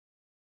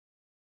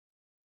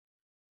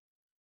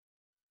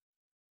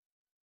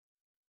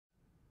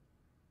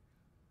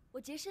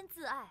我洁身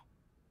自爱，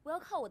我要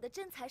靠我的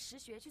真才实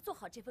学去做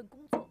好这份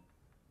工作。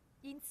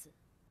因此，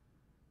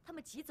他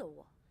们挤走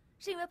我，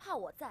是因为怕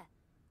我在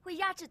会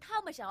压制他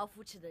们想要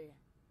扶持的人。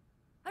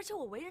而且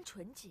我为人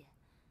纯洁。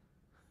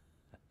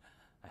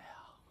哎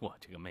呀，我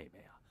这个妹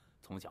妹啊，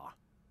从小啊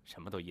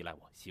什么都依赖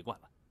我，习惯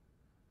了，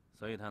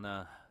所以她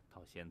呢，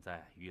到现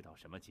在遇到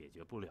什么解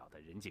决不了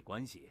的人际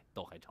关系，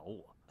都还找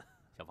我。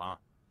小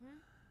芳，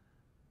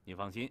你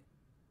放心，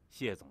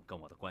谢总跟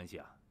我的关系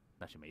啊，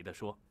那是没得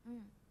说。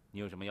你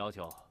有什么要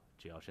求，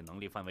只要是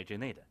能力范围之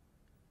内的，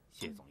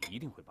谢总一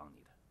定会帮你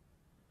的。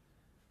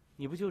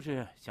你不就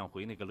是想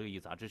回那个乐意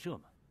杂志社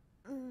吗？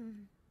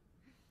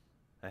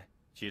哎，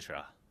其实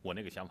啊，我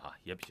那个想法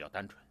也比较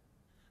单纯。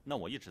那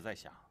我一直在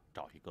想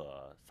找一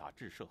个杂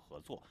志社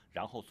合作，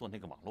然后做那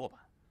个网络版。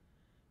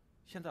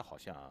现在好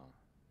像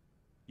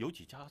有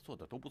几家做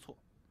的都不错。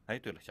哎，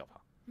对了，小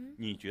芳，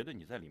你觉得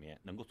你在里面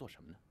能够做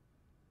什么呢？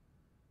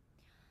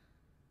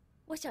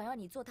我想要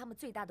你做他们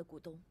最大的股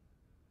东，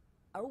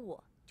而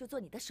我就做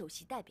你的首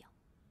席代表。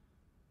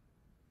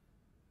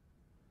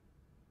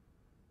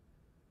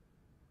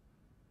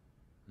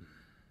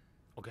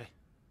OK，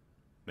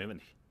 没问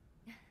题。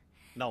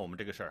那我们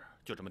这个事儿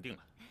就这么定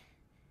了。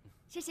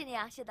谢谢你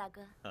啊，谢大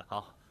哥。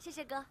好，谢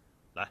谢哥。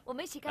来，我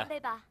们一起干杯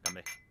吧！干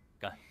杯，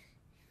干！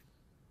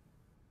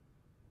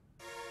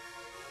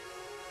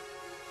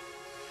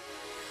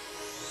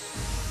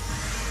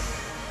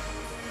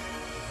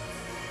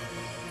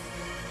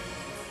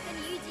跟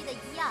你预计的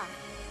一样，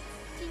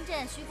金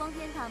正、徐光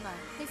天他们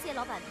跟谢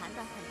老板谈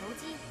得很投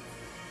机。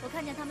我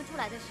看见他们出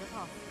来的时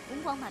候，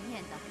红光满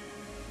面的，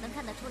能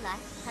看得出来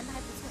谈得还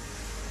不错。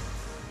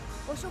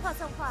我说话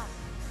算话，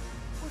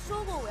我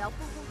说过我要风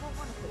风光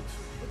光的回去，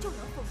我就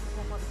能风风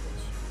光光的回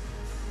去。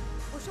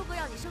我说过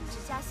要你升职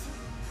加薪，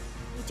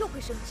你就会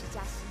升职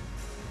加薪。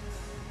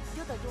你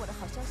就等着我的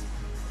好消息吧。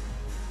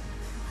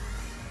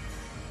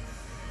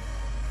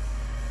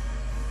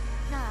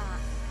那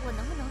我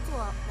能不能做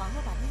网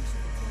络版的艺术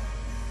总监啊？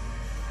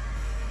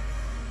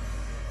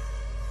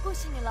恭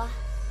喜你了，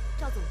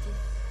赵总监。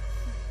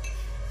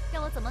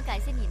让我怎么感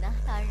谢你呢，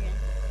大恩人？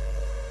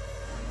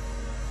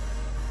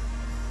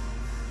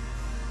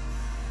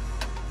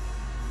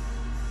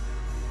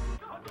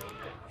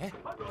哎，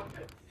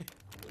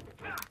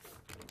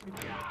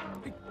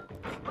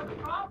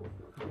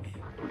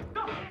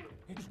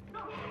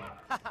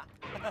哈哈！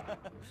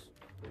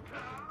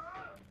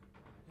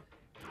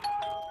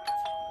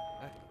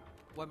哎，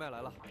外卖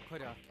来了，快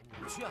点！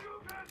你去啊！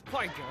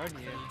快点儿你！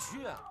你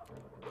去啊！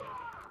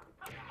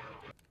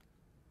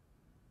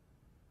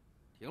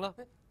停了，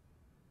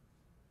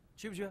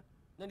去不去？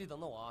那你等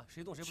等我啊，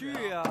谁动谁不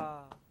去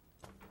呀！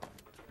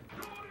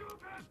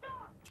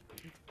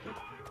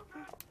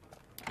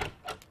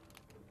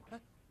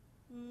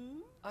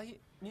阿姨，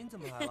您怎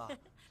么来了？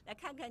来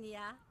看看你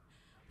呀，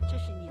这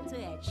是你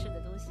最爱吃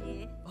的东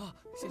西啊，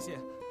谢谢。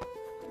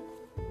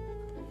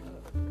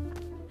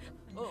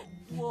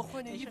我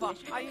换件衣服，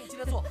阿姨进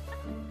来坐。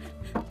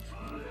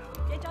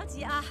别着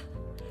急啊。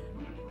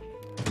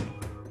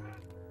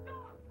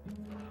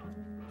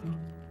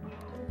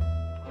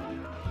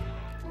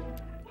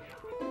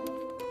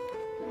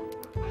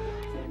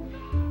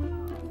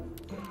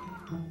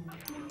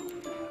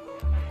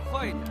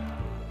快一点！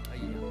哎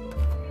呀！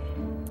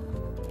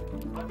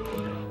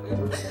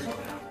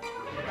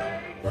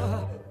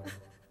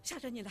吓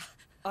着你了，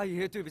阿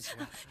姨，对不起。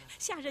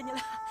吓着你了。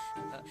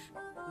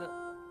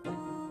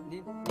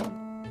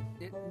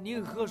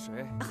您喝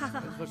水，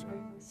喝水。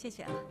谢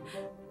谢啊。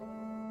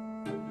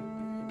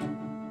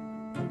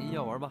您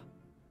要玩吗？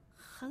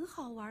很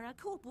好玩啊，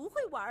可我不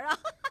会玩啊。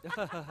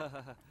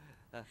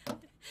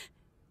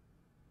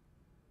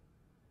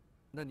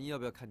那您要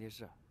不要看电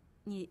视？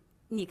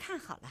你看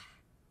好了。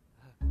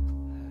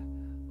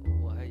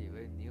我还以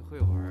为您会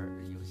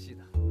玩游戏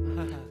呢。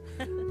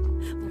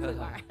不会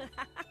玩。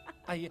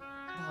阿姨，不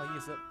好意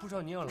思，不知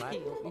道您要来。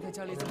您看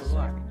家里这么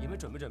乱，也没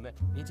准备准备，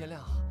您见谅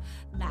啊。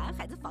男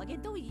孩子房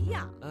间都一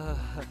样。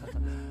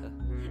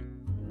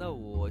那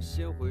我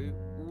先回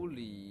屋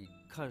里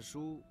看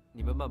书，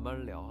你们慢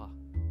慢聊啊。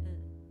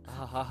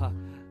哈哈哈。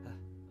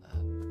好，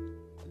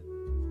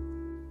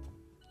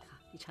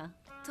李成，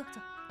坐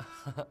坐。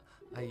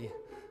阿姨。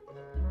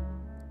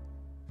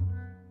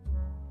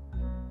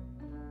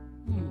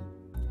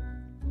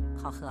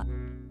好喝。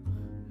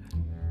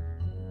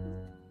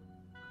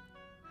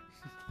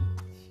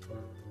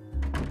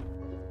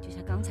就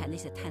像刚才那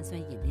些碳酸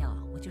饮料，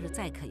我就是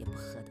再渴也不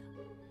喝的。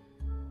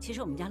其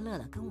实我们家乐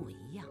乐跟我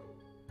一样，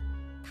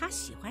他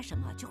喜欢什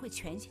么就会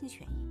全心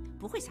全意，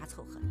不会瞎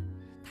凑合的，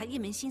他一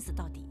门心思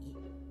到底。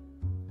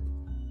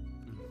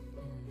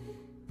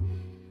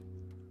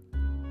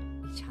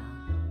李成，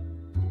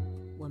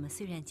我们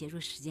虽然结束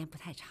时间不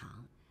太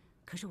长，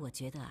可是我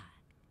觉得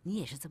你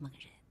也是这么个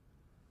人。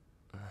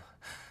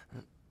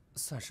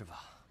算是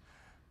吧。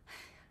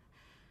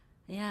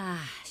哎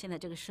呀，现在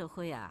这个社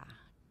会啊，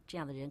这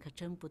样的人可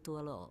真不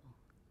多喽。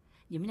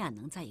你们俩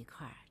能在一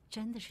块儿，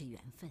真的是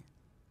缘分。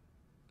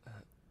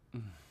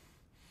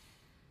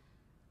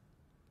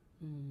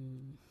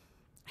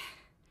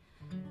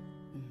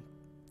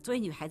作为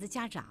女孩子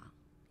家长，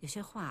有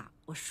些话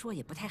我说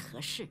也不太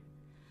合适。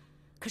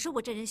可是我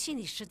这人心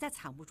里实在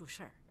藏不住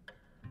事儿，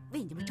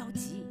为你们着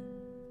急。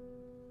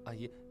阿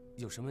姨，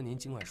有什么您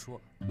尽管说，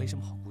没什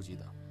么好顾忌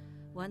的。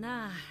我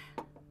呢，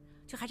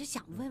就还是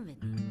想问问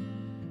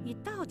你，你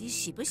到底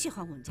喜不喜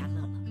欢我们家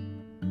乐乐？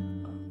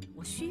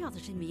我需要的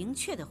是明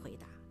确的回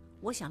答。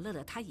我想乐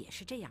乐他也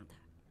是这样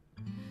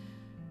的。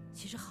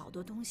其实好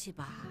多东西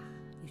吧，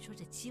你说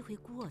这机会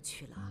过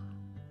去了，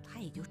他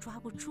也就抓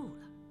不住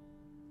了。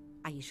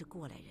阿姨是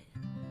过来人，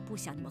不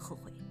想你们后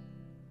悔。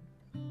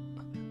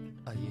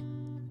阿姨，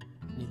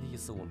您的意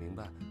思我明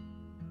白，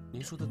您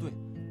说的对，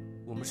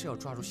我们是要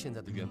抓住现在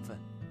的缘分。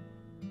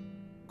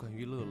关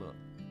于乐乐，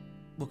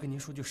我跟您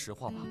说句实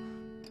话吧，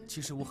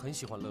其实我很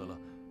喜欢乐乐，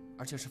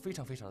而且是非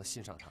常非常的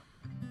欣赏他。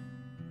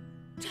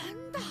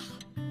真的？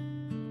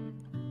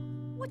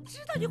我知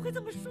道你会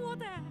这么说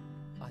的。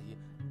阿姨，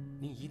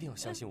您一定要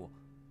相信我。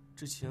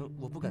之前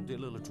我不敢对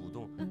乐乐主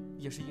动，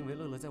也是因为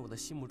乐乐在我的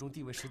心目中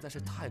地位实在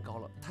是太高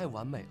了，太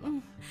完美了。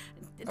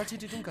而且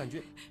这种感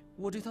觉，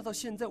我对他到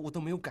现在我都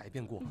没有改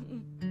变过。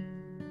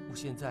我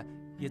现在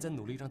也在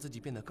努力让自己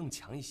变得更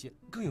强一些，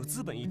更有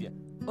资本一点。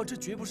这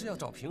绝不是要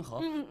找平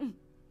衡，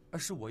而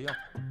是我要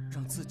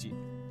让自己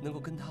能够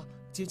跟他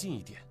接近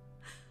一点。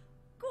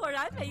果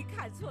然没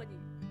看错你，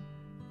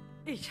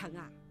玉成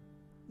啊，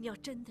你要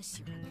真的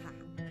喜欢他，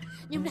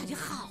你们俩就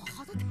好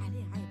好的谈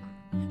恋爱吧。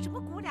什么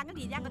姑两个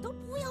你两个都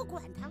不要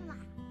管他们了。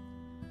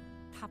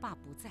他爸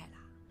不在了，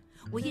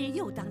我一人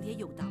又当爹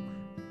又当妈。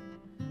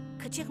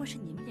可结婚是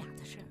你们俩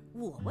的事儿，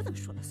我不能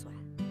说了算。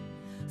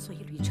所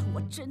以吕成，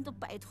我真的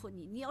拜托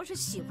你，你要是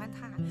喜欢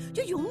他，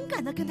就勇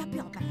敢的跟他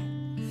表白。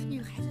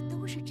女孩子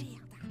都是这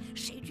样的，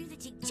谁追得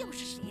紧就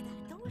是谁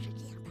的，都是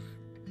这样的。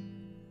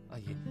阿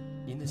姨，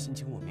您的心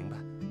情我明白，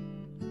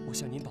我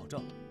向您保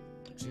证，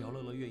只要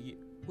乐乐愿意，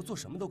我做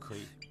什么都可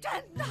以。真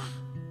的？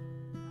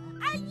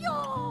哎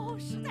呦，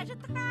实在是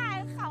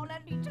太好了，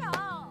吕成，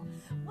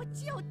我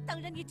就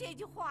等着你这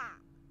句话。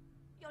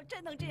要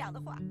真能这样的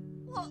话，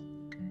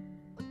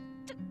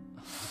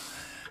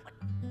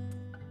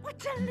我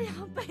真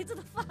2辈子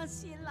都放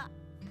心了。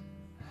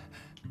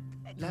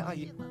来，阿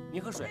姨，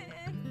您喝水。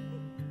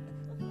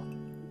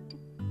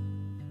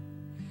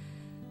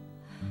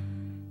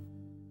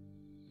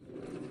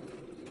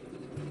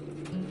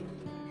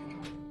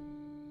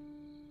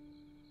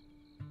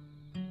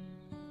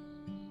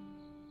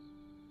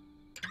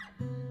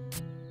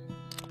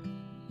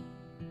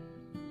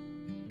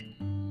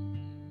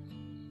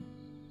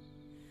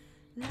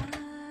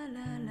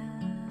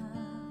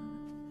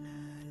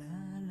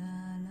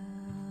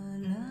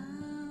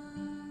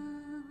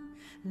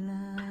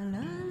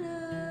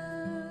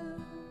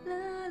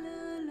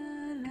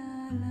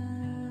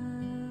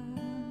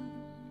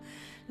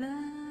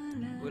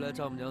未来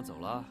丈母娘走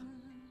了。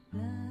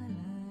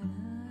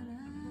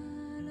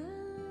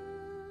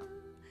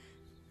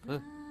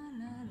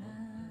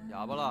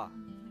哑巴了。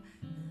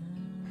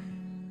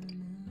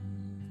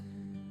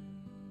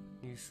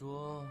你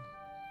说，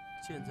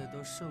现在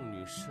都剩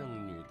女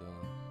剩女的，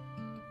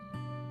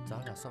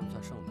咱俩算不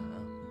算剩男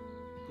啊？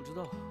不知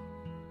道，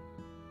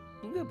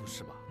应该不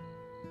是吧？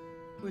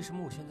为什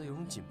么我现在有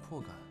种紧迫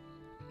感？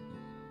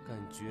感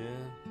觉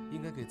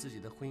应该给自己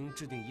的婚姻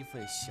制定一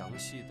份详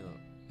细的、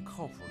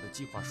靠谱的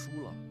计划书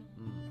了。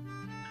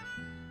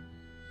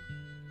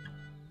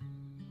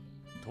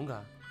同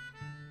感？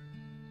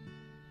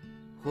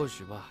或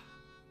许吧。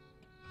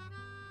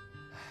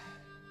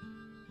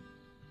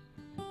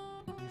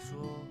你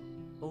说，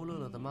欧乐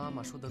乐的妈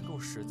妈说的够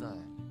实在，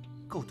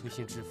够推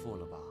心置腹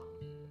了吧？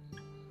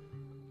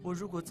我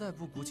如果再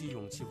不鼓起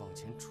勇气往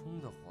前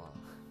冲的话，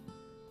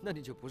那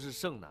你就不是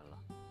剩男了，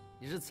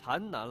你是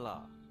残男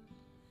了。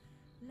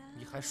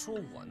你还说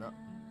我呢？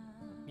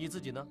你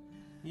自己呢？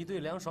你对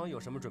梁爽有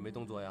什么准备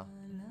动作呀？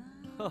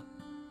哼，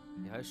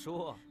你还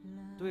说？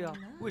对呀，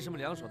为什么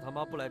梁爽他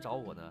妈不来找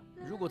我呢？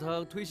如果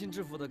他推心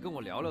置腹的跟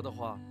我聊聊的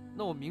话，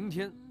那我明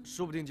天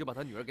说不定就把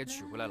他女儿给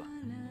娶回来了。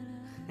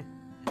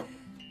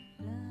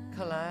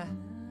看来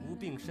无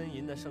病呻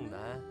吟的剩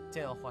男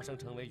将要化身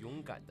成为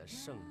勇敢的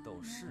圣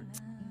斗士，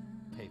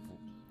佩服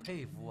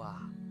佩服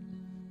啊！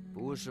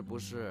不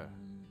是，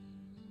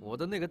我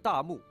的那个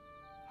大幕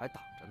还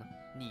挡着呢，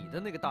你的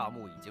那个大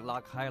幕已经拉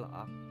开了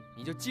啊，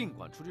你就尽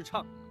管出去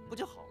唱，不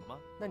就好了吗？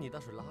那你倒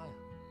是拉呀，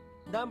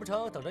难不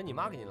成等着你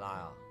妈给你拉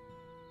呀？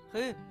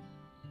嘿，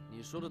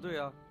你说的对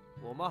啊，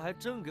我妈还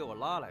真给我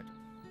拉来着。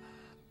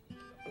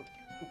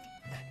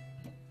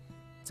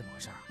怎么回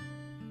事啊？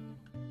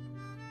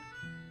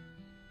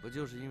不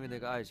就是因为那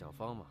个艾小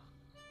芳吗？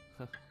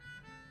哼，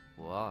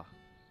我啊，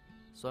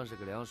算是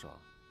给梁爽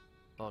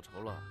报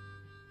仇了。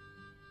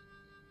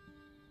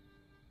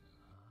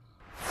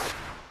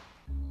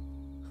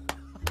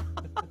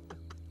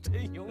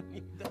真有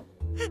你的，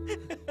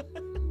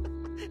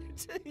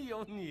真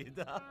有你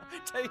的，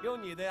真有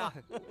你的呀！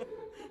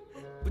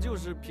不就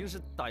是平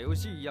时打游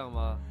戏一样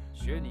吗？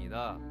学你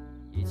的，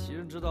以其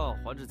人之道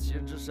还治其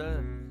人之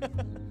身。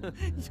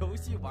游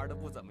戏玩的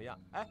不怎么样，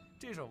哎，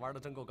这手玩的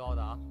真够高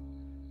的啊！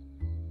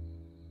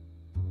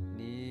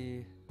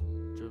你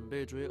准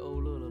备追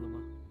欧乐乐了吗？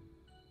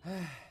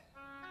唉，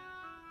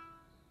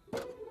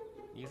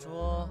你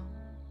说，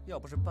要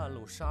不是半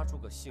路杀出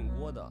个姓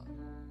郭的，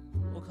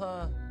我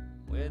看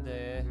我也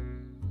得。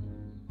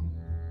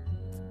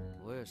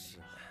我也是，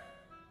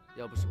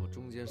要不是我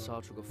中间杀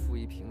出个傅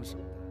一平什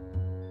么的，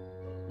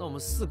那我们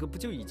4个不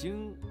就已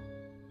经……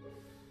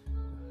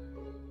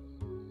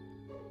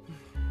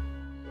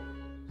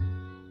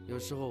有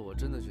时候我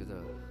真的觉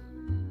得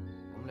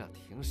我们俩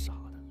挺傻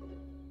的。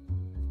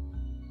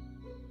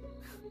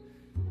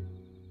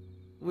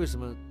为什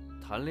么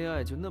谈恋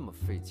爱就那么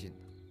费劲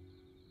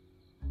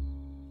呢？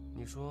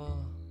你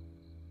说，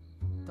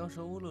当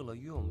时欧乐乐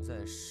约我们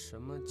在什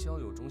么交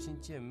友中心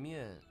见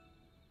面，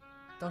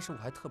当时我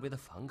还特别的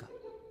反感。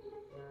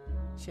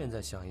现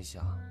在想一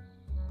想，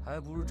还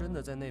不如真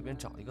的在那边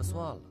找一个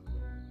算了，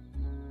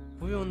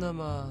不用那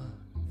么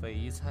匪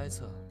夷猜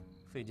测、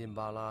费劲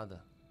巴拉的。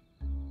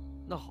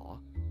那好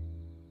啊，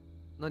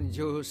那你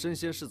就身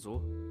先士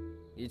卒，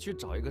你去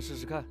找一个试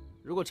试看，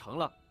如果成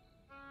了，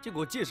就给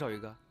我介绍一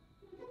个。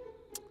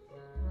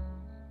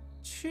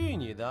去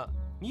你的！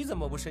你怎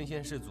么不身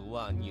先士卒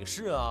啊？你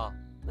是啊？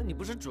那你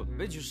不是准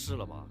备去试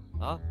了吗？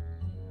啊？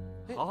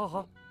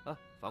好啊，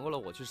反过来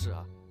我去试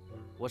啊！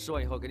我试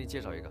完以后给你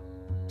介绍一个，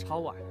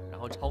超矮，然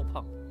后超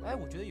胖。哎，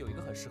我觉得有一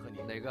个很适合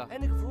你。哪个？哎，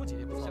那个芙蓉姐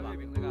姐不错吧？削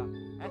月饼那个。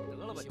哎，得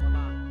了吧，喜欢吧？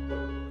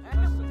哎，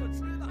我就知道你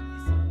喜欢。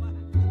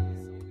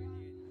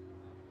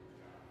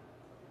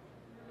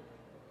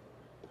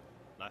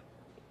来，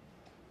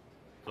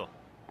坐。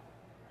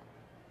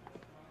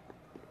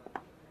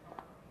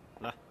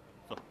来，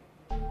坐。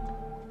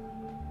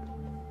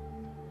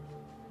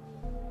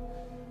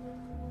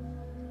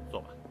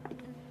坐吧。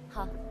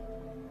好。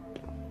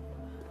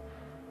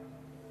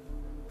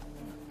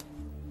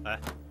哎，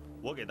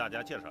我给大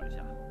家介绍一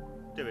下，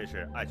这位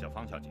是艾小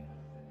芳小姐。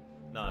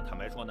那坦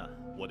白说呢，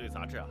我对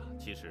杂志啊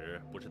其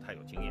实不是太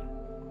有经验，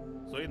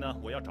所以呢，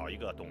我要找一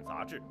个懂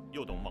杂志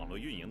又懂网络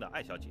运营的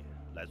艾小姐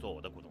来做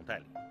我的股东代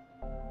理。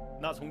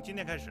那从今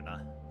天开始呢，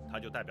她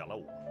就代表了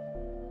我，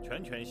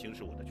全权行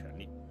使我的权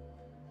利。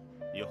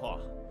以后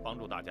啊，帮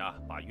助大家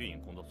把运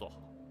营工作做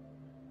好。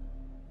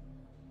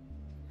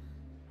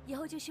以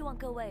后就希望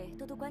各位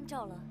多多关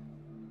照了。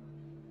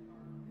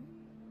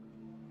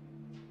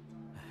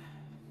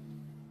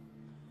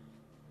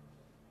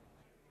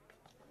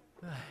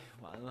哎，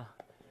完了，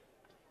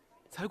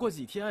才过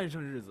几天还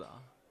剩日子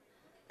啊！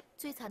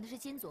最惨的是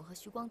金总和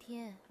徐光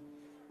天。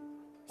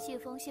谢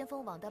峰先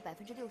锋网的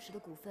60%的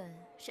股份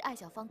是艾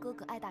小芳哥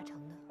哥艾大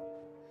成的，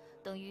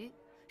等于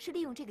是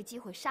利用这个机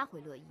会杀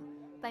回乐意，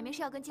摆明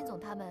是要跟金总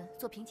他们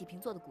做平起平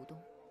坐的股东。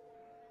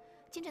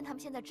金晨他们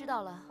现在知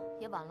道了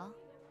也晚了，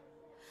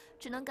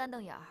只能干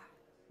瞪眼儿。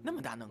那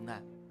么大能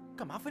耐，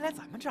干嘛非来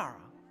咱们这儿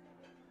啊？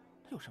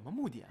他有什么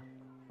目的啊？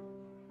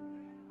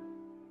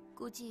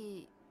估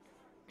计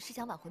是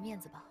想挽回面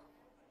子吧。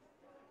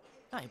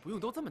那也不用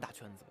兜这么大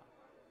圈子吧？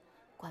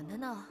管他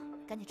呢，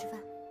赶紧吃饭。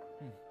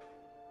嗯。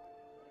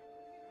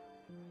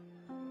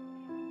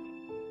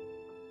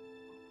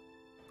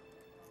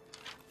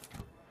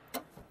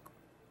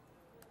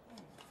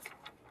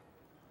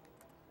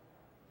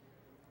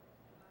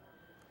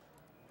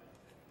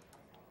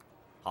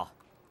好，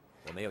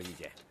我没有意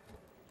见。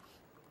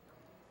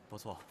不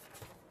错，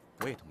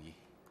我也同意。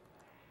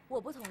我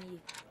不同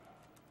意。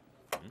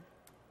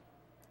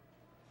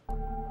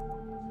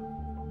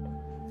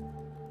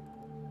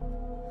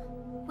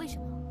为什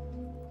么？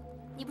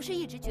你不是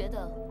一直觉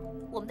得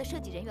我们的设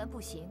计人员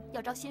不行，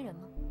要招新人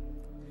吗？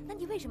那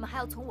你为什么还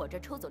要从我这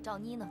抽走赵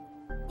妮呢？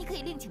你可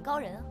以另请高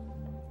人啊。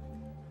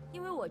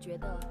因为我觉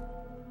得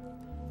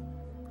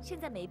现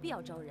在没必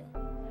要招人，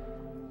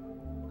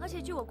而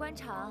且据我观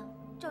察，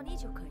赵妮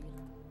就可以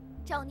了。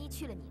赵妮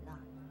去了你那儿，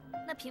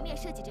那平面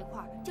设计这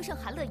块就剩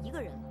韩乐一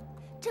个人了。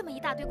这么一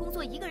大堆工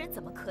作，一个人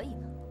怎么可以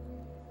呢？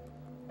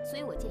所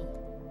以我建议，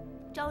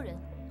招人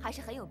还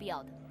是很有必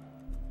要的。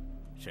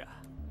是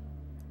啊。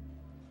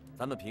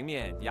咱们平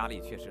面压力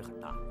确实很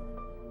大，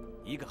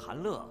一个韩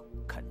乐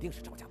肯定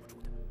是招架不住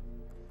的。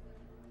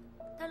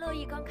但乐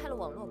意刚开了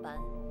网络班，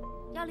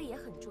压力也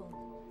很重，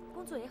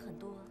工作也很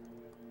多。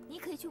你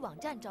可以去网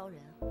站招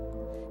人啊。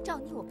赵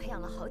妮我培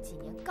养了好几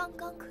年，刚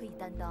刚可以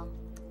担当。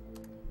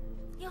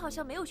你好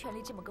像没有权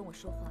利这么跟我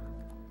说话。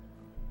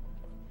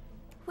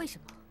为什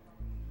么？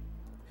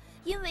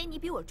因为你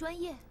比我专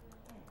业。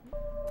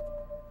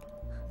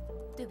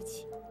对不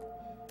起，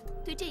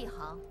对这一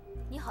行，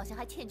你好像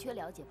还欠缺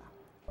了解吧？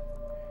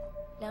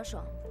梁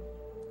爽，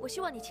我希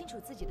望你清楚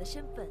自己的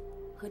身份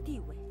和地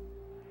位。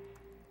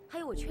还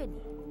有，我劝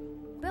你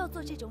不要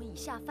做这种以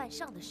下犯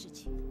上的事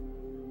情，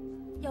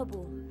要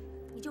不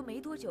你就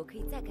没多久可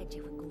以再干这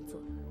份工作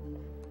了。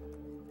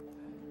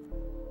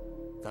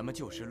咱们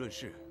就事论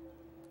事，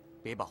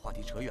别把话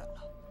题扯远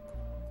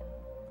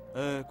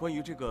了。关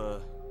于这个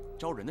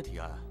招人的提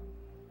案，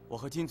我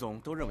和金总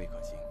都认为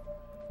可行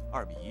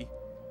，2比1，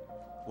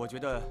我觉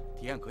得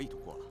提案可以通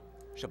过了，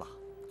是吧？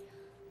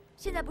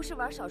现在不是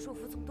玩少数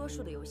服从多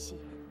数的游戏，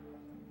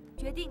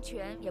决定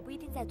权也不一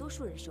定在多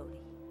数人手里。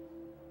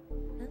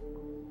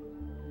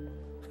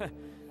哼，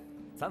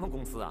咱们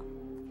公司啊，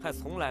还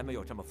从来没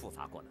有这么复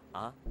杂过呢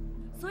啊！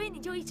所以你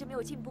就一直没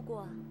有进步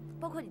过啊，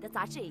包括你的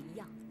杂志也一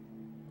样。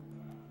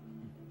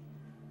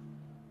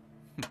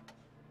哼，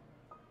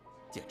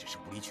简直是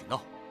无理取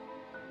闹！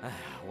哎呀，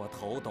我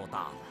头都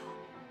大了。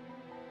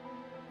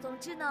总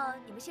之呢，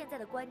你们现在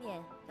的观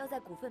念要在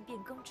股份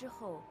变更之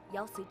后，也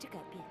要随之改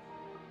变。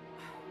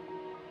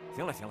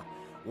行了行了，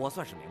我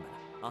算是明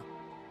白了啊。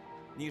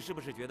你是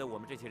不是觉得我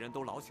们这些人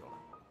都老朽了，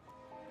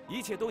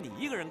一切都你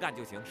一个人干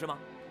就行，是吗？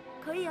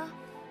可以啊。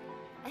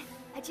哎，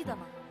还记得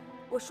吗？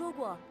我说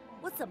过，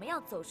我怎么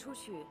样走出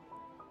去，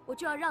我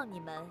就要让你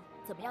们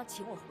怎么样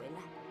请我回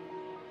来。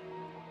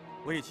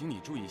我也请你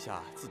注意一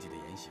下自己的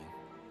言行，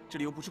这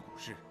里又不是股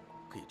市，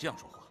可以这样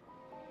说话。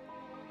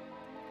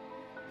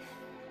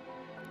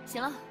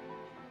行了，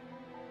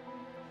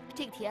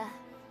这个提案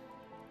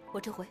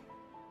我撤回。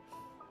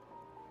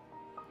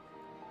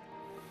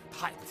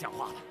太不像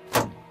话了！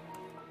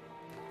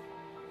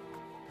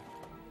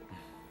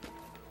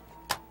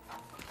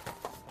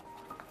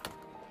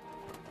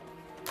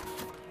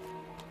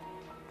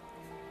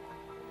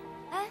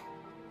哎，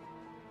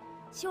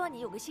希望你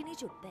有个心理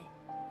准备，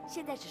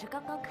现在只是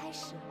刚刚开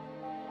始。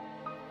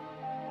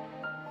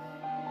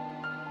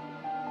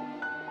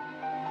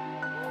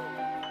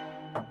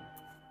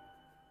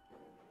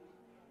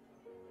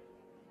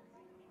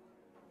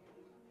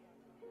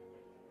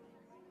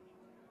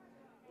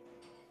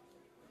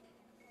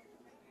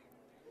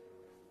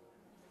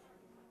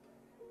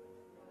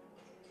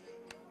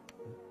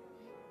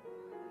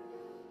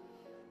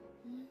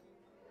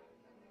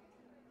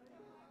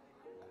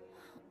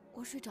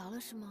我睡着了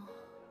是吗？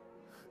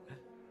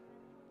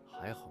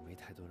还好没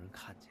太多人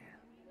看见。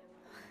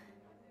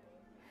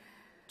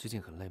最近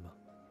很累吗？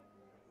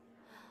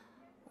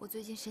我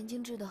最近神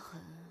经质得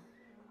很，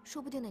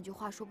说不定哪句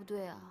话说不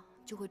对啊，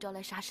就会招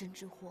来杀身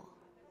之祸。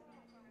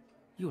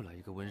又来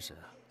一个瘟神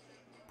啊？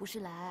不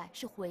是来，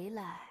是回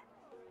来。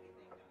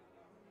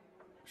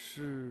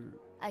是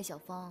艾小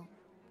芳。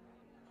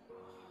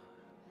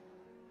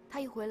他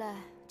一回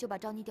来就把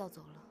赵妮调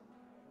走了。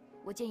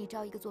我建议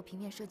招一个做平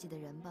面设计的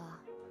人吧，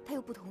他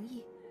又不同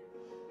意。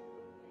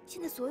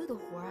现在所有的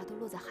活儿啊都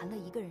落在韩乐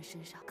一个人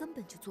身上，根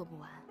本就做不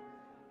完。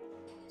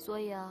所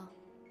以啊，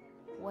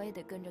我也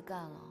得跟着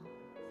干了。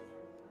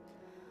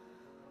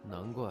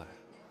难怪，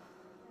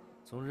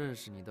从认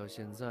识你到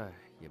现在，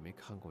也没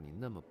看过你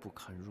那么不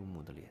堪入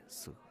目的脸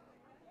色。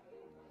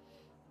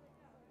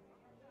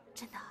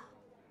真的？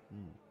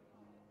嗯。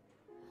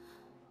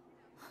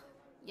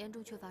严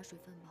重缺乏水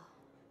分吧？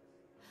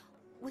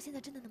我现在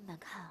真的那么难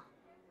看啊？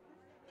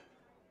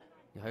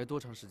你还有多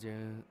长时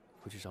间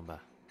回去上班？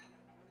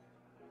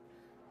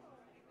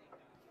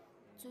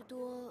最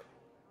多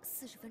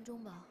40分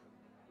钟吧。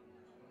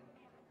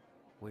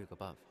我有个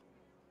办法，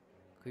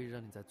可以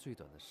让你在最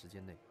短的时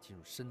间内进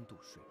入深度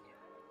睡眠。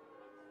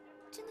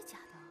真的假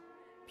的？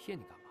骗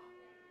你干嘛？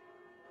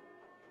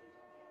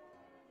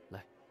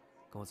来，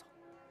跟我走。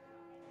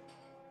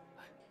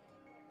哎，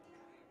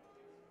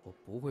我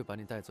不会把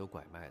你带走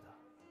拐卖的，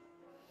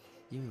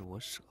因为我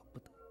舍不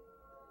得。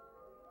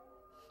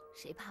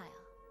谁怕呀？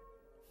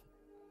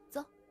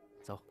走。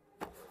走。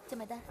再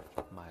买单。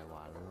买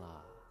完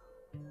了。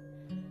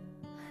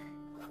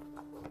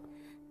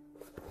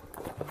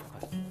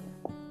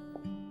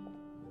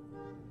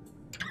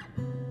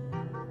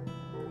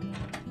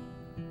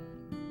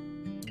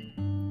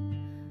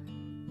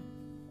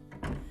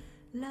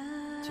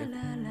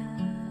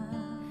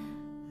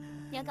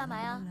你要干嘛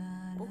呀？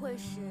不会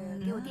是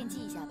给我电击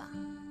一下吧？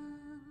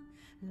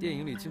电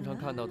影里经常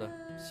看到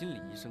的心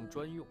理医生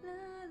专用。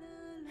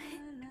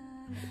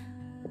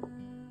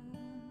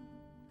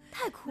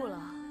太酷了！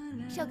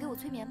是要给我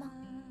催眠吗？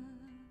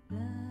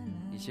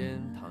你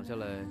先躺下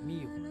来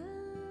眯一会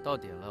儿，到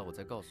点了我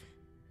再告诉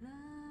你。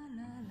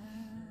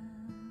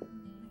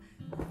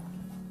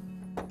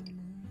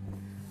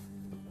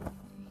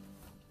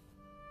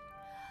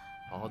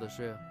好好的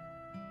睡啊。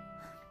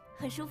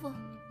很舒服。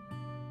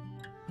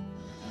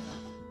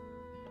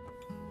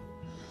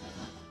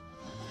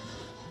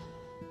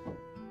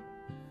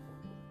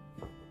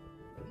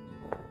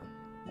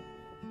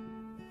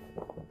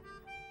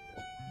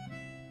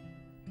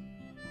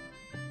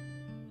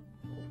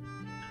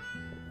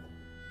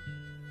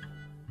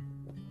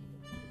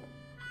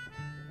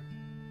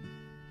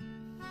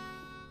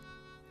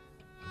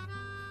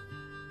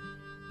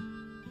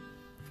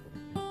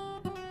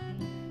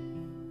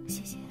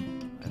谢谢。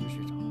还没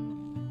睡着。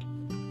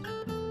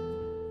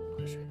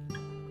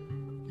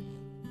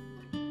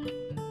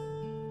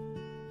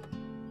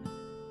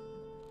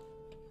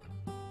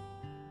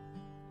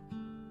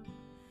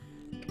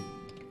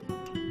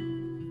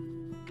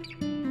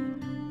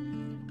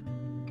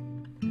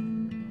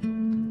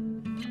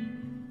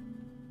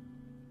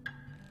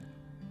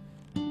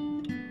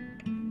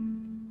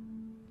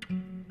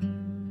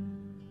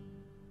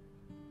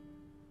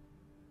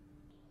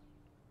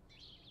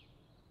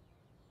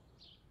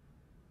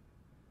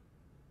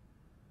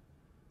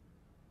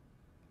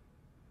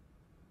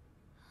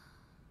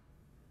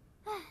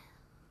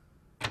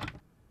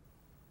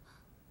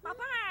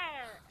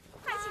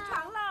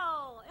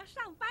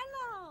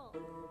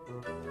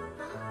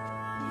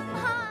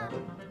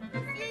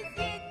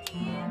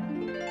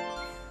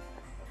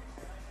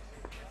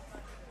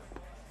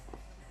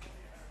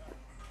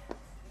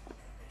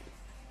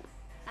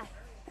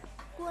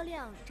郭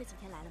亮这几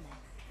天来了没？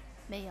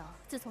没有，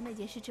自从那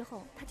件事之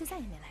后，他就再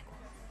也没来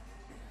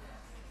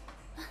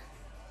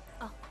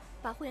过。哦，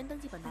把会员登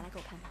记本拿来给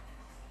我看看。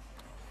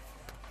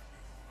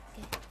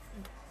给，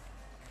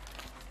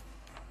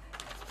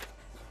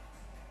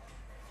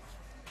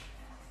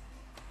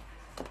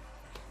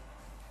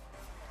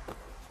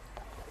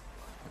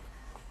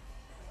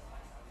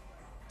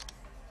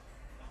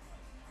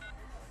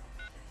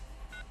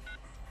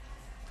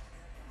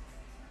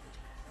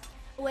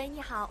喂，你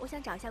好，我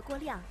想找一下郭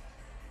亮。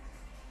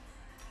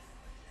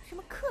什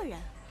么客人？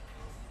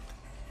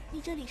你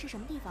这里是什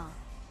么地方？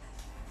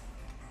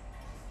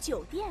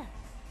酒店？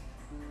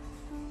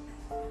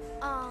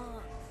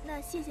哦，那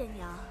谢谢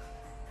你啊。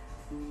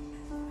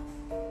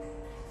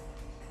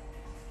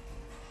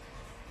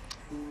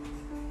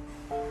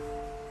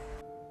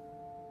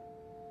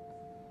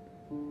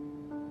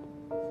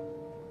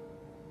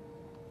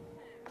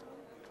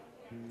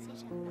先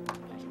生，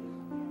点什么？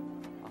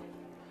啊，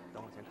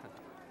等我先看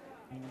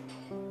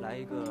看。来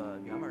一个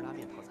原味拉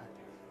面套餐。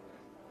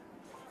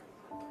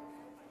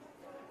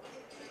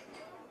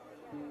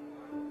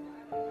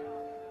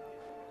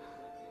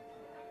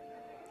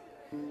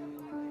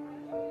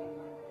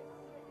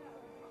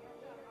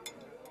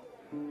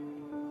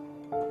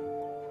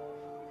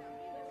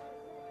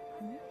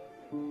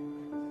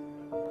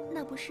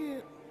那不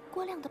是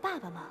郭亮的爸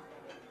爸吗？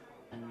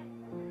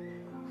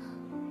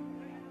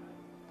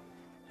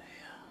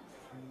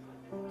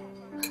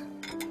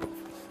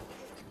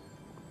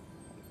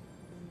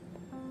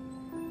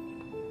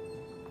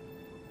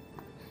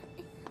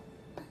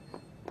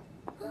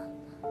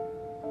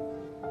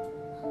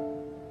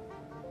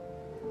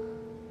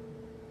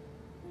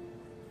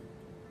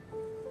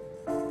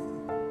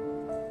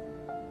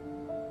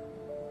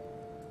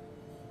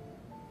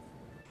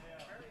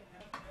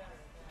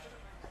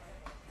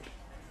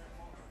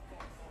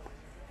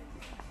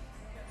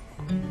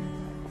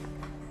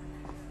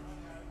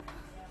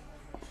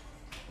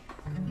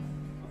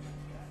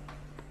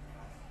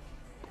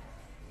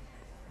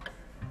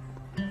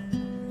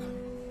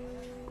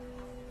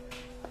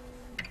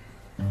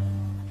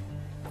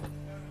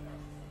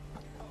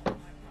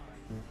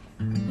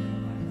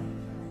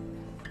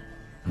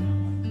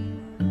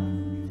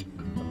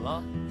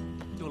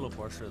丢了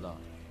婆似的。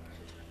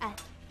哎，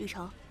雨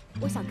成，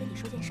我想跟你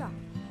说件事儿。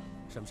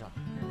什么事儿？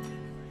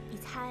你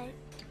猜，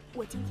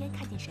我今天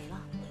看见谁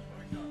了？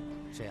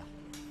谁呀？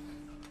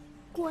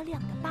郭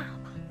亮的爸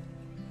爸。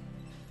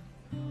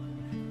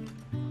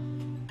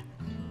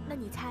那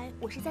你猜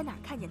我是在哪儿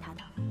看见他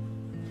的？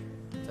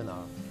在哪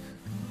儿？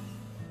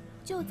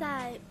就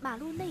在马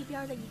路那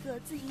边的一个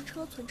自行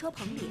车存车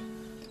棚里。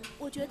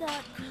我觉得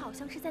他好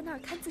像是在那儿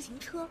看自行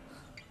车。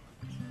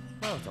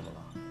那又怎么了？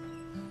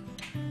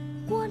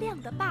郭亮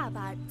的爸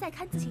爸在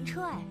看自行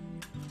车，哎，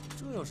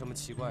这有什么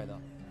奇怪的？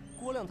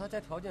郭亮他家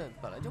条件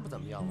本来就不怎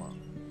么样嘛，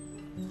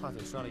大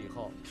腿摔了以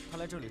后，他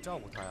来这里照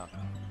顾他呀。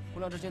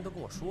郭亮之前都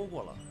跟我说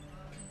过了。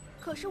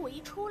可是我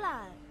一出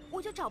来，我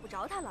就找不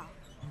着他了，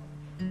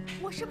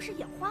我是不是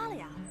眼花了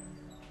呀？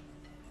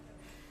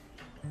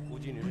估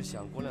计你是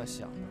想郭亮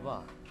想的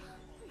吧？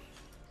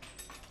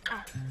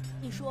哎，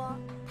你说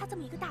他这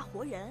么一个大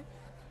活人，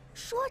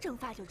说蒸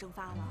发就蒸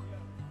发了，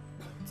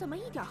怎么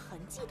一点痕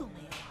迹都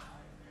没有啊？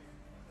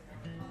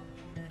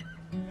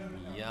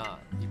你呀，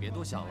你别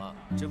多想了，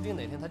指不定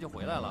哪天他就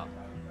回来了。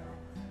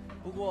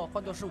不过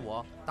换作是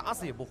我，打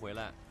死也不回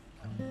来。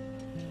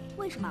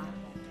为什么？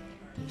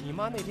你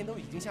妈那天都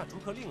已经下逐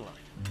客令了，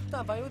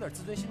但凡有点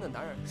自尊心的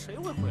男人，谁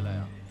会回来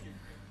呀？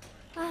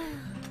哎，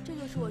这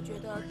就是我觉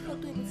得特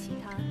对不起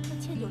他、特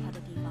歉疚他的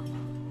地方了。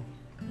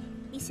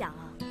你想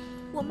啊，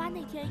我妈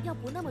那天要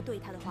不那么对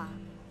他的话，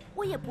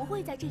我也不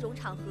会在这种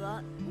场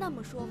合那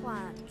么说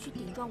话去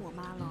顶撞我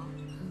妈了。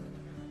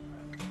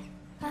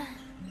哎，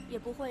也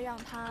不会让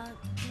他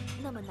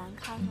那么难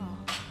堪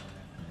了。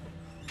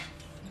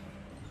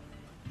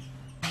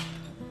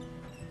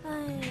哎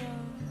呀。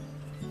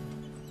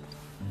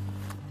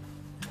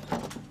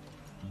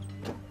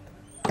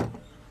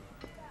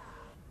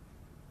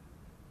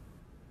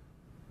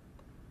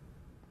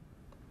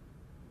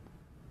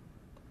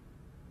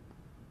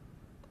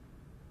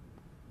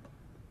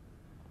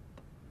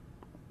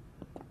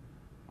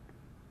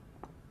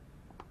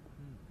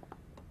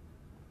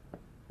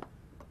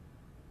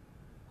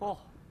哦，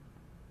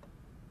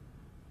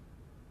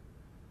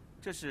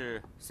这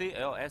是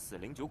CLS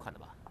 09款的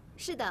吧？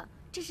是的，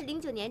这是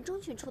09年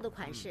中旬出的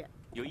款式。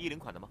有10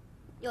款的吗？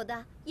有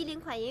的，10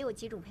款也有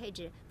几种配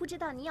置，不知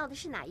道您要的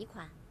是哪一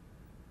款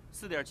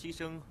？4.7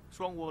升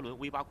双涡轮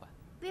V8款。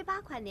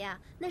V8款的呀，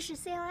那是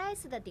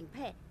CLS 的顶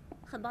配。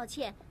很抱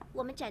歉，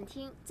我们展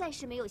厅暂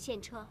时没有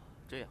现车。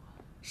这样啊？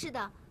是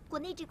的，国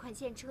内这款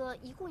现车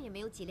一共也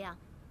没有几辆。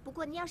不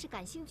过您要是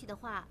感兴趣的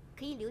话，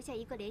可以留下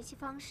一个联系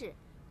方式。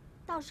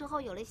到时候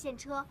有了现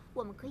车，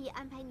我们可以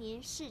安排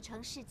您试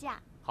乘试驾。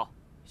好，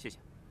谢谢。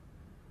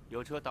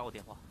有车打我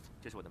电话，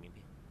这是我的名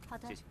片。好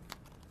的，谢谢。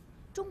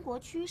中国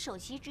区首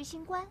席执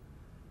行官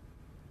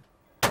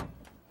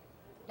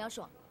梁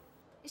爽，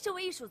你身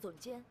为艺术总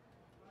监，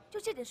就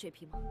这点水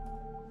平吗？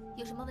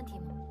有什么问题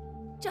吗？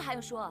这还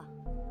用说啊？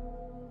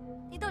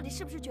你到底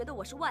是不是觉得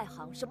我是外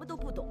行，什么都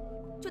不懂，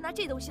就拿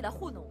这东西来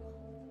糊弄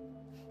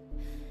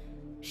我？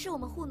是我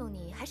们糊弄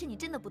你，还是你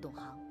真的不懂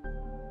行？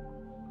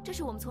这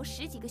是我们从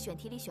10几个选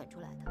题里选出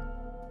来的，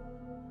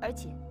而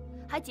且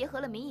还结合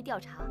了民意调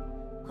查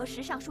和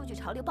时尚数据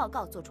潮流报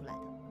告做出来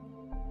的。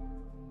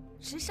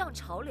时尚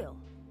潮流，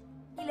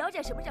你了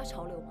解什么叫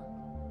潮流吗？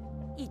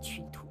一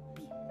群土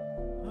鳖。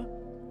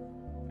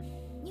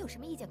你有什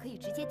么意见可以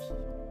直接提，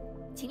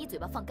请你嘴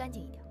巴放干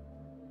净一点。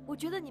我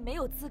觉得你没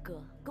有资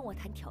格跟我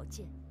谈条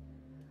件。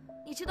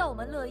你知道我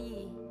们乐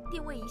意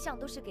定位一向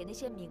都是给那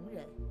些名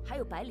人还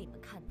有白领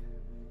们看的。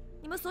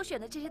你们所选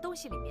的这些东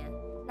西里面，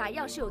哪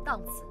样是有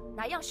档次，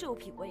哪样是有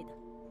品位的？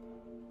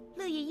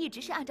乐意一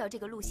直是按照这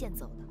个路线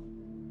走的，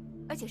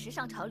而且时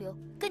尚潮流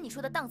跟你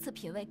说的档次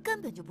品味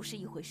根本就不是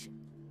一回事，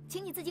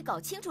请你自己搞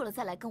清楚了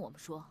再来跟我们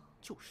说。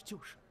就是。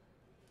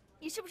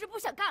你是不是不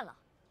想干了？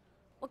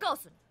我告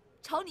诉你，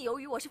炒你鱿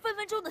鱼我是分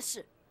分钟的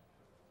事。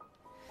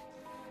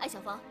艾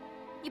小芳，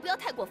你不要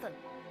太过分了。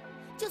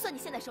就算你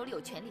现在手里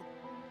有权利，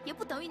也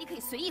不等于你可以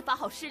随意发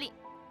号施令。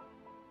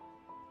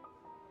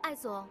艾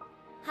总，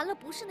韩乐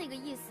不是那个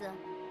意思，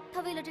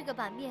他为了这个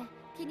版面，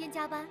天天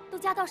加班，都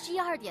加到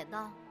11、12点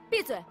的。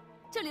闭嘴！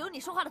这里有你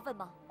说话的份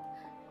吗？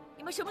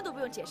你们什么都不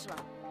用解释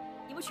了，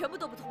你们全部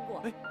都不通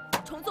过。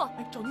重做。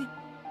赵妮。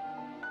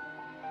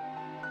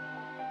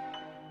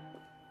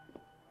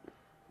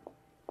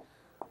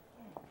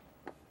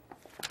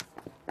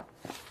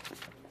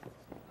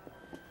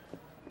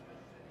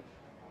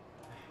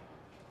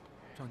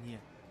赵妮，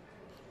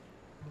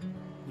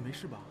你没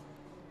事吧？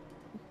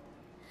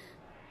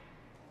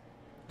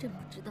真不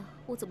知道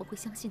我怎么会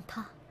相信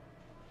他，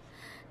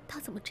他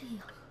怎么这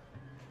样？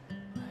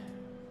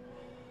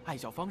艾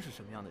小芳是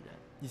什么样的人，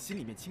你心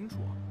里面清楚，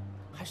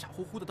还傻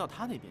乎乎的到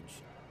他那边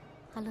去。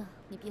韩乐，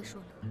你别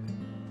说了，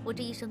我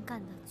这一生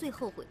干的最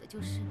后悔的就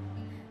是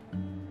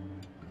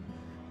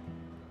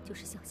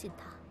相信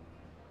他，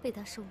被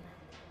他收买。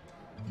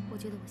我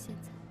觉得我现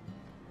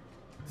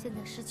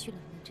在失去了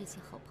你们这些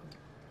好朋友。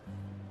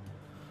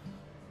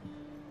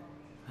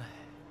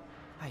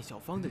艾小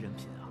芳的人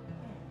品啊，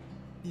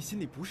你心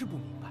里不是不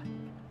明白，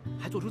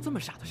还做出这么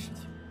傻的事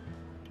情。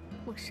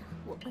我傻，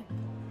我笨，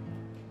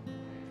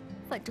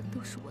反正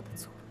都是我的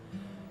错。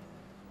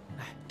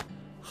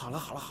好了，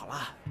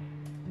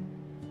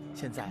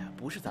现在啊，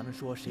不是咱们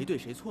说谁对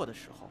谁错的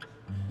时候，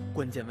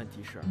关键问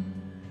题是，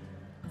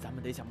咱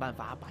们得想办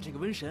法把这个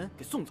瘟神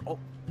给送走。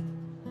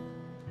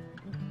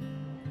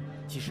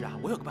其实啊，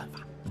我有个办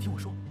法，你听我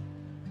说。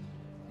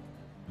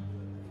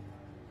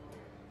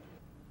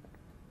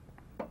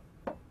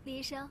李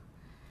医生，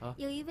啊，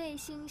有一位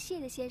姓谢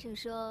的先生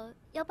说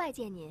要拜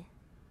见您。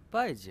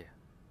拜见？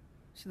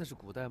现在是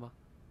古代吗？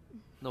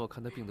那我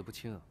看他病得不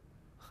轻啊，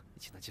你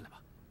请他进来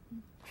吧。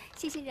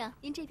谢先生，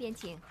您这边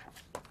请。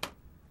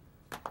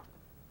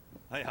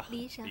哎呀，李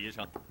医生，李医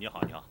生，你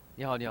好，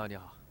你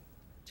好，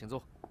请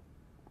坐。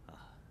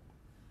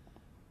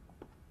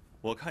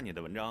我看你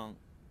的文章，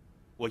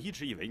我一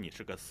直以为你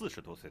是个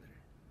40多岁的人，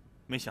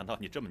没想到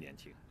你这么年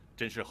轻，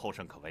真是后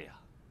生可畏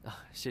啊！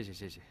谢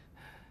谢。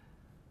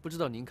不知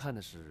道您看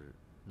的是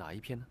哪一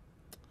篇呢？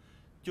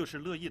就是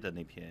乐意的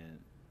那篇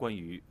关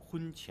于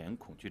婚前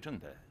恐惧症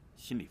的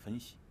心理分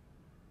析。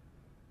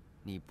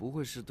你不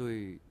会是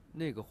对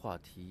那个话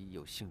题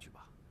有兴趣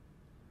吧？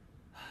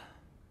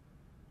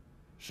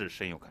是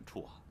深有感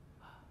触啊。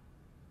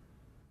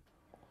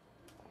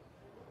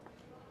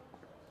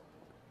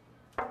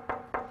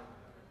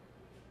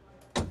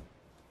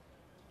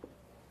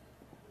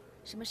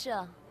什么事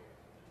啊？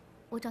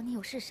我找你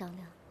有事商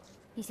量，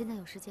你现在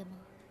有时间吗？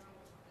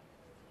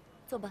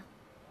坐吧。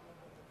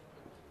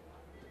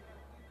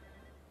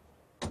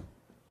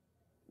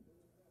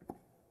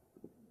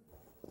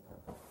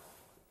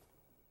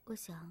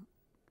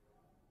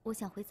我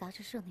想回杂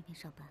志社那边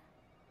上班。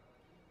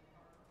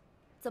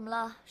怎么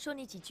了？说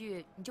你几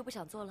句，你就不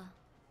想做了？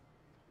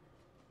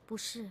不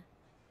是，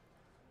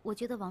我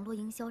觉得网络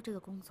营销这个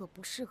工作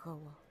不适合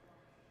我。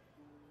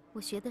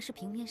我学的是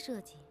平面设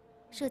计，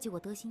设计我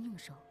得心应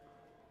手，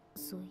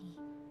所以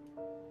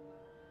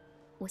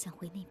我想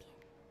回那边。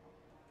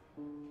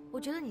我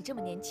觉得你这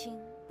么年轻，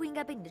不应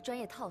该被你的专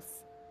业套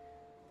死。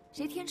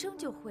谁天生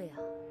就会啊？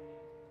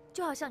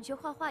就好像你学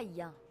画画一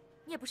样，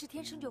你也不是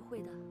天生就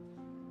会的。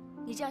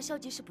你这样消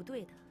极是不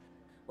对的。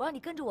我让你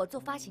跟着我做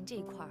发行这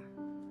一块儿，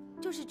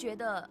就是觉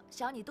得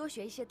想要你多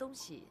学一些东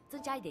西，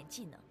增加一点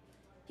技能，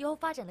以后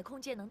发展的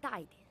空间能大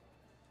一点。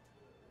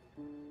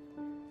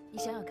你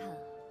想想看啊，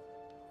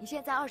你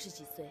现在20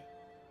几岁，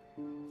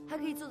还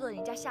可以做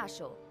人家下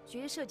手，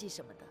学设计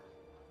什么的。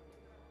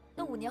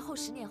那5年后、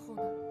10年后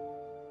呢？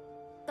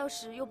到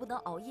时又不能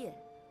熬夜，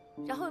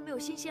然后又没有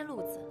新鲜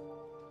路子，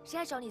谁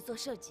还找你做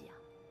设计啊？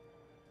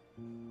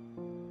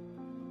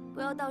不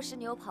要到时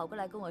你又跑过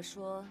来跟我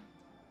说，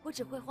我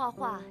只会画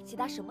画，其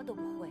他什么都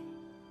不会。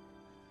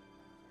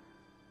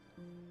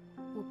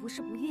我不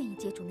是不愿意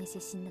接触那些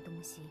新的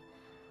东西，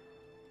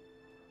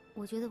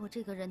我觉得我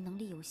这个人能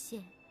力有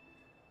限，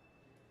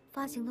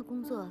发行的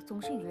工作总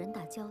是与人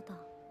打交道，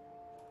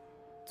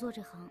做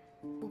这行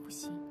我不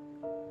行。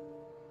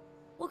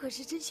我可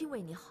是真心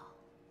为你好，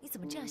你怎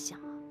么这样想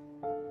啊？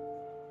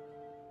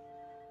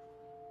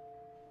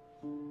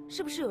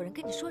是不是有人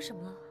跟你说什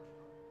么了？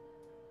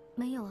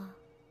没有啊。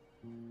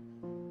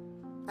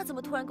那怎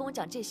么突然跟我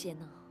讲这些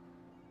呢？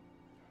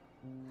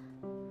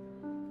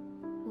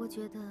我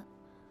觉得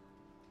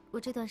我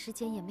这段时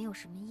间也没有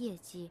什么业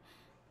绩，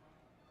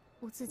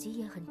我自己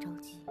也很着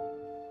急。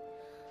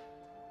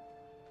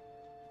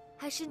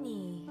还是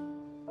你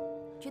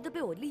觉得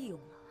被我利用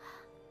了？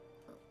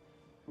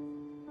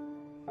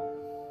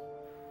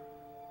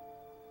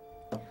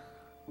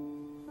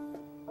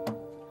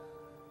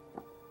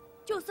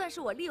就算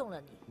是我利用了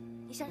你，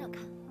你想想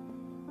看，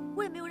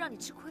我也没有让你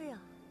吃亏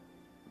啊。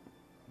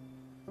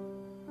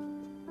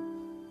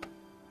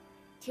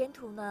前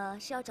途呢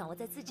是要掌握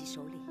在自己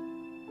手里，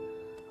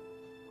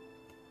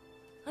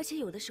而且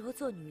有的时候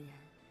做女人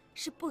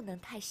是不能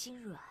太心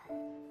软。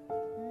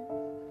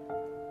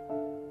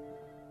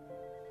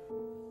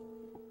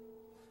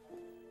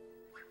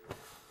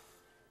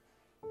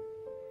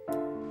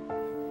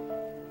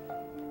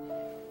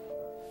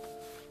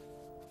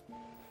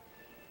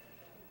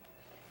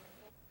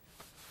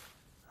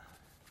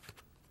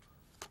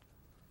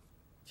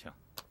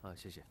啊，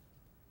谢谢。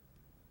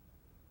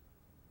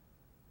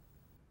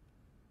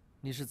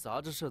你是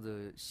杂志社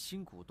的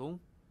新股东？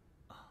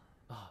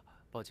啊，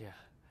抱歉，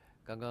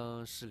刚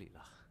刚失礼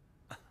了。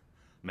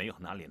没有，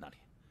哪里。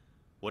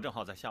我正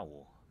好在下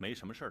午没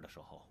什么事儿的时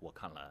候，我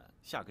看了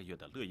下个月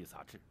的《乐意》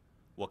杂志，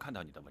我看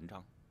到你的文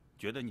章，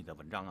觉得你的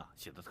文章啊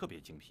写得特别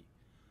精辟，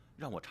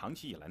让我长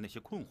期以来那些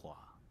困惑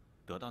啊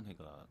得到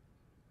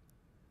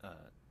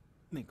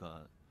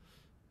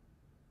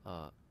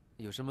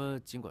有什么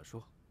尽管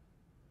说。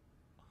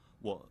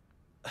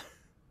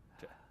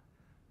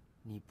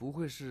你不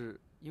会是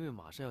因为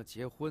马上要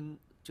结婚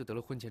就得了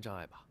婚前障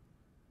碍吧？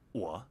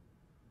我？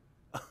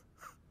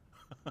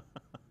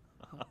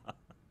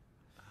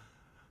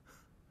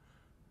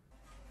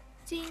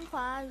精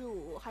华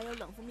乳还有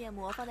冷敷面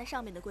膜放在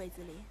上面的柜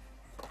子里。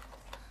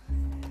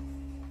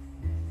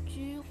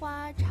菊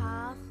花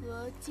茶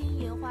和金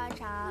银花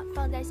茶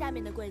放在下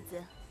面的柜子。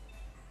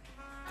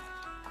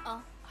哦，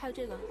还有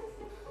这个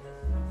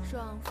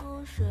爽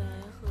肤水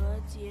和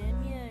洁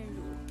面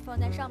乳放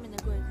在上面的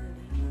柜子里。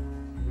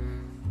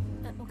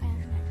我看一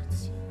下是哪日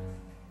期。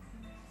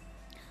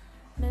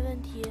没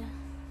问题。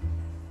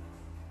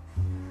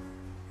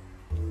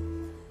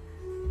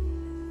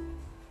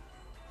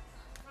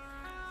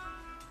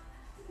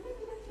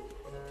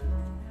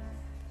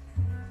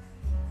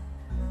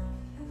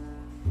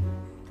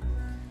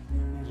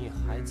你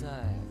还在？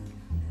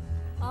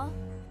啊？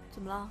怎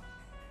么了？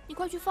你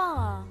快去放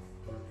啊！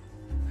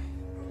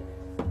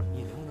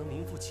你能不能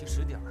名副其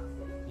实点啊？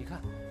你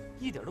看，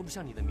一点都不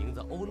像你的名字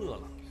欧乐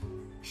乐。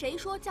谁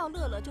说叫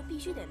乐乐就必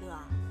须得乐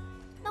啊？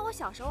那我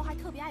小时候还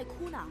特别爱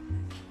哭呢，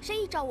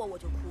谁一找我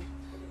就哭，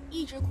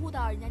一直哭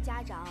到人家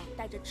家长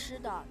带着吃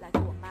的来给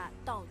我妈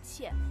道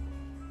歉，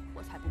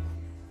我才不哭。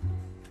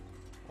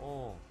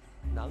哦，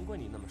难怪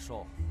你那么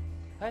瘦。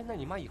哎，那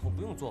你妈以后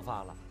不用做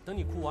饭了，等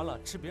你哭完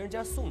了吃别人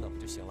家送的不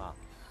就行了？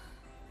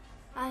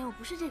哎呦，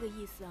不是这个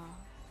意思啊，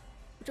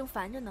我正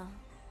烦着呢，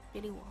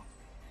别理我。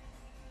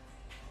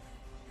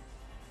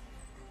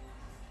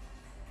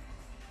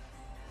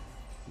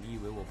你以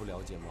为我不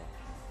了解吗？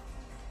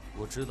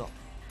我知道，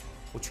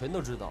我全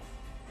都知道。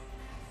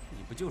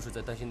你不就是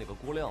在担心那个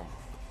郭亮吗？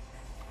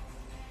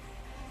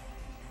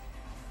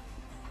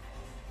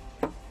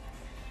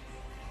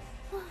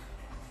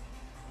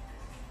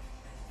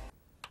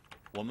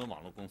我们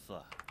网络公司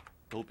啊，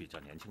都比较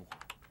年轻化，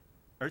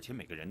而且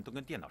每个人都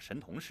跟电脑神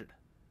童似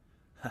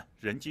的，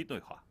人机对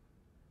话，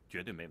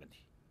绝对没问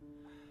题。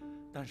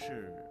但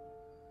是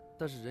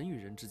人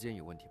与人之间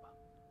有问题吧？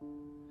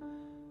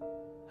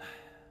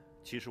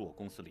其实我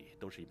公司里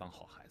都是一帮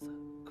好孩子，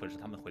可是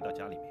他们回到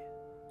家里面，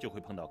就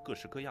会碰到各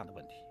式各样的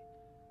问题，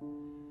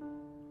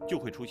就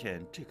会出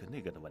现这个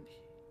那个的问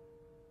题，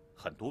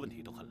很多问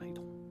题都很雷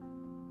同。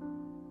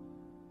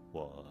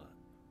我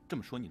这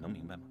么说你能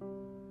明白吗？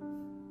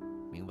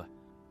明白。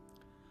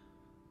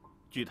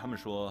据他们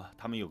说，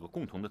他们有个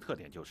共同的特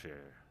点，就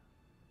是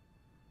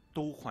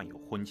都患有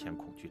婚前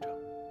恐惧症。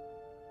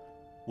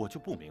我就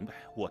不明白，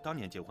我当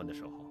年结婚的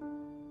时候，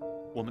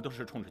我们都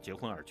是冲着结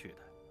婚而去的。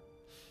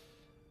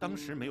当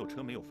时没有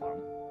车没有房，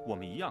我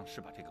们一样是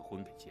把这个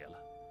婚给结了。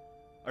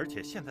而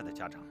且现在的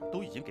家长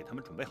都已经给他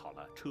们准备好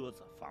了车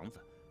子、房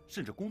子，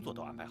甚至工作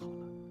都安排好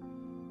了，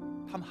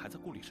他们还在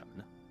顾虑什么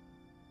呢？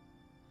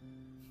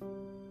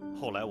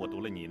后来我读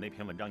了你那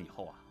篇文章以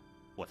后啊，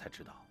我才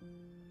知道，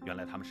原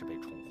来他们是被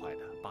宠坏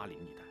的80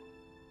一代。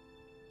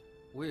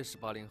我也是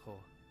80后。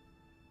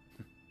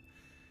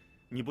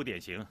你不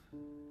典型，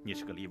你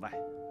是个例外。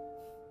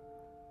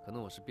可能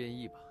我是变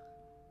异吧。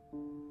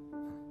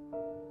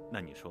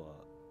那你说，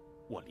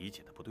我理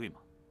解的不对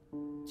吗？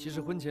其实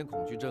婚前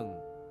恐惧症，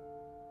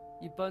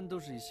一般都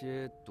是一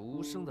些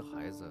独生的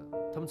孩子，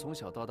他们从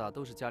小到大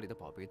都是家里的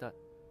宝贝蛋，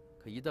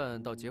可一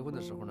旦到结婚的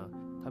时候呢，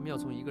他们要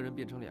从一个人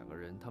变成2个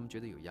人，他们觉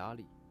得有压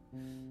力。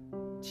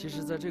其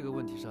实，在这个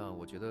问题上，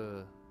我觉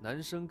得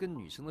男生跟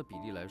女生的比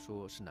例来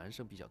说，是男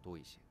生比较多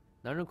一些。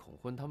男人恐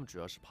婚，他们主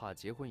要是怕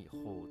结婚以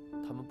后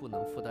他们不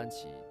能负担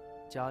起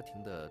家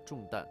庭的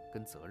重担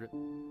跟责任，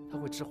他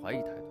会持怀疑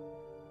态度，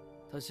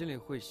他心里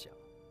会想，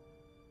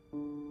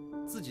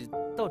自己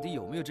到底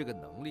有没有这个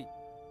能力，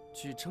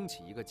去撑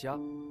起一个家，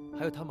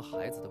还有他们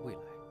孩子的未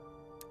来。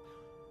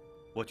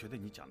我觉得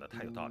你讲的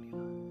太有道理了，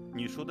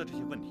你说的这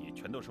些问题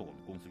全都是我们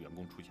公司员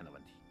工出现的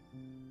问题。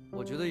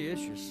我觉得也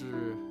许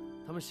是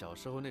他们小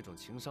时候那种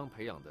情商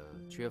培养的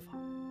缺乏。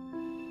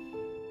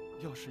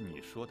要是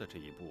你说的这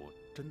一步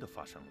真的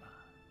发生了，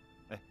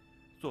哎，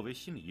作为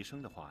心理医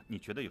生的话，你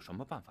觉得有什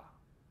么办法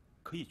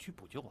可以去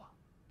补救啊？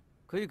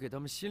可以给他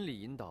们心理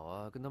引导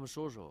啊，跟他们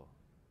说说，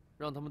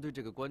让他们对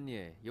这个观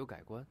念有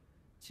改观。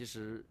其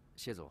实，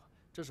谢总，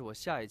这是我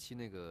下一期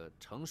那个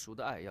成熟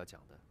的爱要讲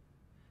的，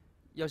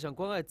要像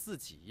关爱自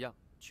己一样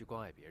去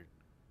关爱别人，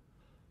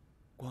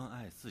关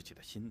爱自己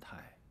的心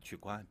态去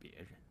关爱别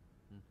人。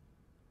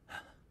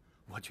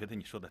我觉得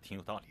你说的挺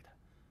有道理的。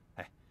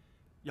哎，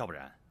要不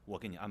然我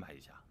给你安排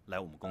一下，来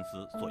我们公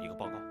司做一个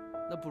报告。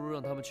那不如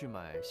让他们去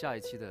买下一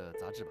期的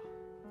杂志吧。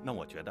那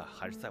我觉得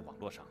还是在网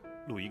络上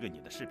录一个你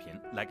的视频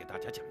来给大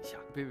家讲一下。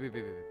别，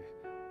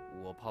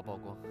我怕曝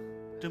光。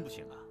真不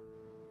行啊？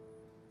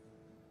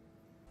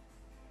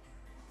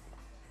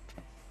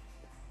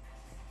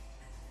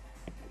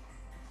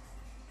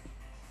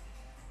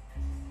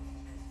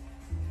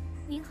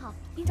您好，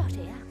您找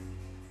谁呀？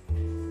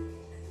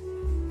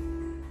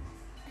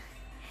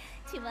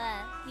请问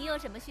您有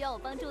什么需要我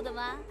帮助的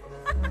吗？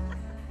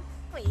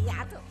鬼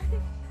丫头，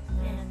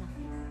然然呢？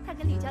他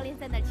跟吕教练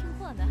在那儿清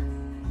货呢。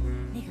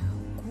那个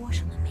郭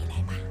什么没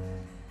来吧？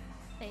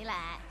没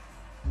来。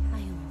哎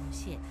呦，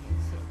谢天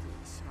谢地，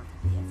希望他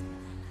别再来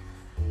了。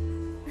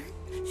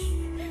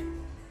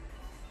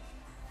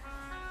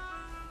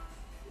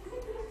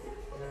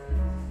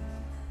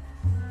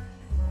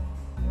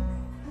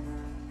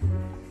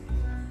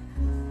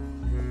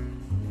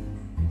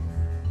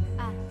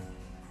哎，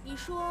你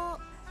说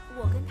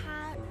我跟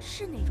他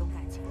是那种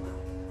感情吗？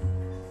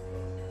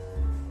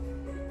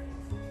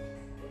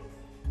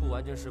不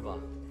完全是吧？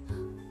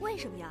为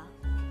什么呀？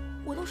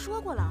我都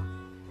说过了，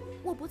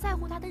我不在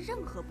乎他的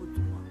任何不足。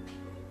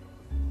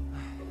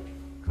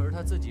可是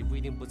他自己不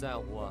一定不在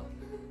乎啊。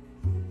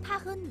他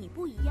和你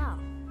不一样，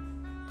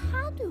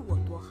他对我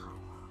多好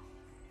啊，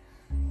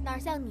哪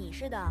像你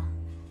似的，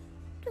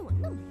对我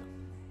那么冷。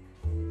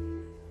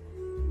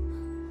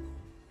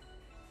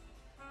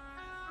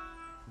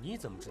你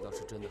怎么知道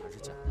是真的还是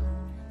假的？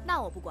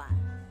那我不管，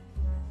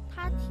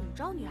他挺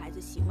招女孩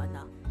子喜欢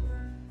的，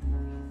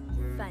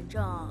反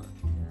正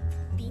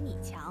比你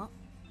强。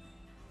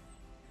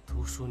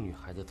都说女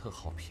孩子特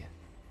好骗，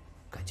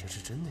感情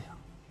是真的呀？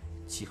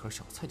几盒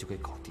小菜就给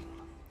搞定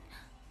了。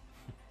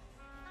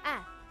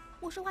哎，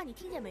我说话你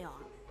听见没有啊？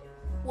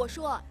我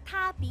说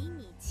他比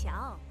你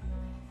强。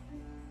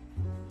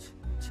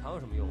强有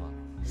什么用啊？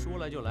说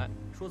来就来，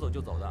说走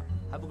就走的，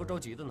还不够着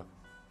急的呢。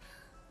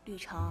吕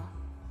成，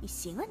你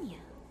行啊你？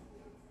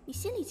你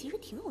心里其实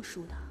挺有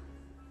数的。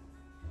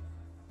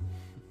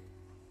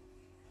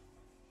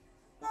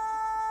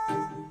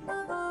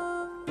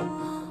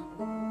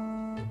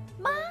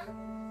妈，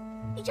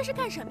你这是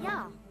干什么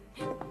呀？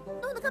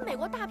弄得跟美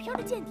国大片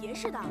的间谍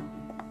似的。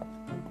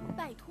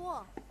拜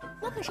托，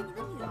我可是你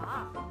的女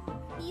儿，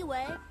你以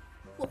为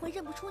我会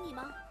认不出你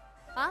吗？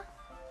啊，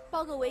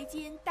包个围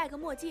巾，戴个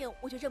墨镜，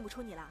我就认不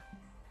出你了？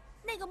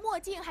那个墨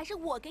镜还是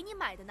我给你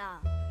买的呢。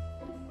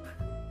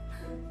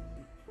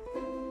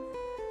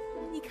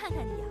你看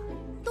看你呀，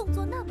动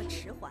作那么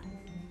迟缓，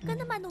跟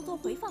那慢动作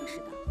回放似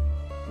的。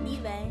你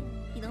以为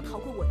你能逃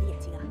过我的眼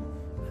睛啊？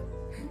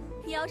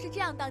你要是这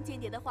样当间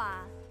谍的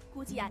话，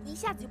估计啊一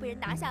下子就被人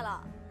拿下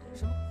了。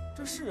什么？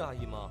这是阿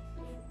姨吗？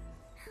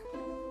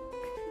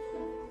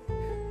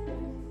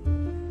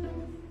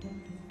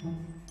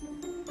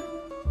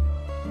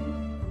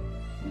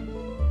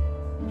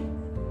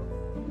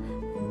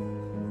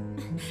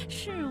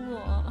是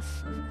我。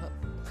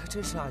还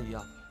真是阿姨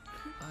啊！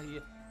阿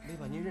姨没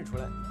把您认出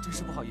来，真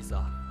是不好意思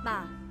啊。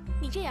妈，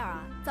你这样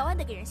啊，早晚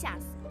得给人吓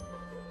死。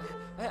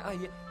哎，阿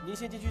姨，您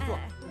先进去坐，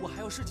我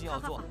还有事情要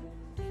做。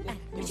哎，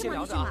你先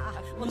聊着啊，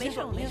我没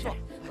事，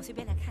我随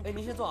便来看。哎，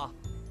您先坐啊。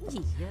你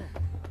呀，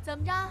怎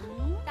么着？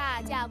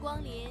大驾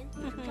光临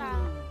这儿啊？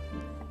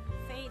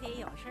非得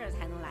有事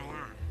才能来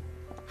啊？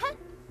哼，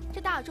这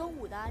大中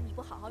午的你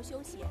不好好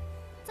休息，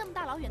这么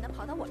大老远的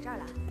跑到我这儿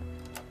来。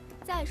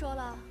再说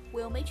了，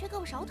我又没缺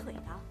胳膊少腿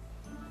的，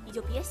你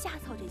就别瞎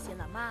操这心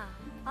了，妈。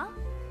啊？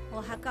我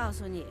还告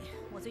诉你，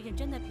我最近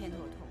真的偏头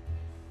痛，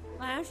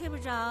晚上睡不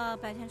着，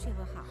白天睡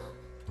不好。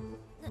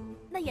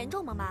那严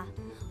重吗，妈？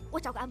我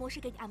找个按摩师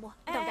给你按摩，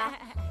你等着。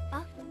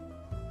啊？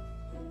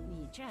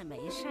你这儿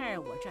没事儿，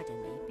我这儿就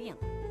没病。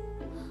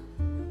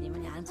你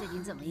们俩最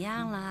近怎么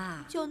样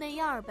了？就那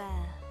样呗。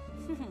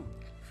哼哼，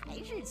还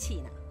是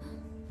气呢？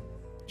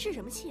是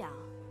什么气啊？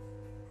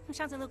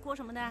上次那锅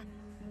什么的，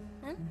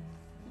嗯？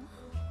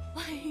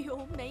哎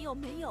呦，没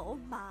有，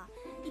妈，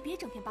你别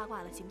整天八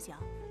卦了，行不行？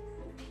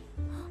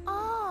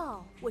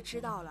哦，我知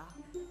道了，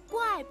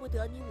怪不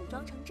得你武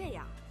装成这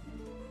样，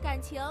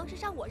感情是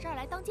上我这儿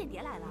来当间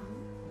谍来了。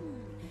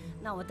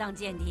那我当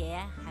间谍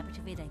还不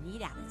是为了你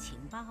俩的情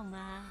报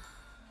吗？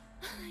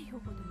哎呦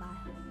我的妈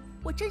呀！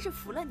我真是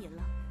服了您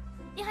了，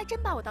您还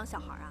真把我当小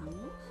孩啊！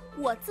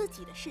我自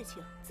己的事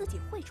情自己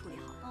会处理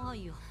好。哎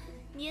呦，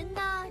您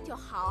呢就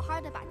好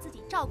好的把自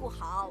己照顾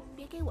好，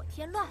别给我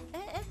添乱。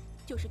哎，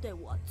就是对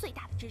我最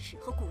大的支持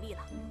和鼓励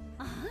了。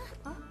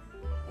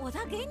我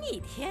倒给你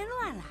添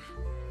乱了，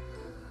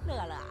乐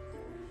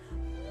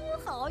乐，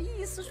不好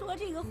意思说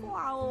这个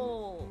话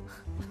哦。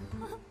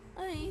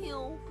哎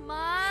呦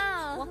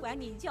妈！我管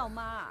你叫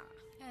妈。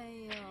哎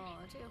呦，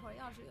这会儿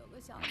要是有个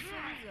小孙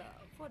子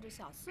或者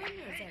小孙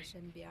女在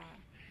身边，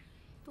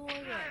多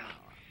热闹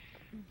啊！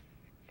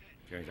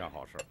天下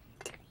好事，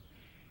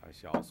还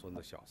小孙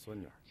子小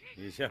孙女，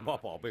你先把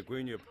宝贝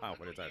闺女盼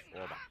回来再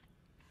说吧。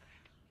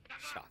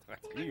下得还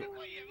挺远。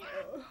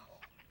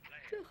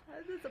这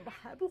孩子怎么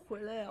还不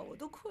回来呀？我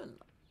都困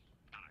了。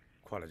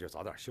困了就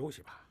早点休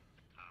息吧。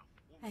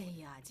哎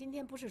呀，今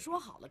天不是说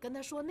好了跟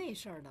他说那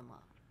事儿的吗？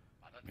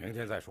明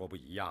天再说不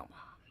一样吗？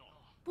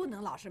不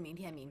能老是明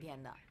天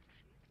的，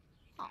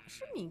老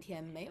是明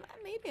天没完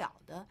没了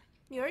的，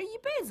女儿一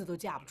辈子都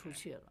嫁不出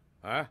去了。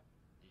哎，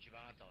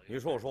你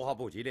说我说话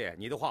不吉利，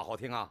你的话好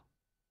听啊。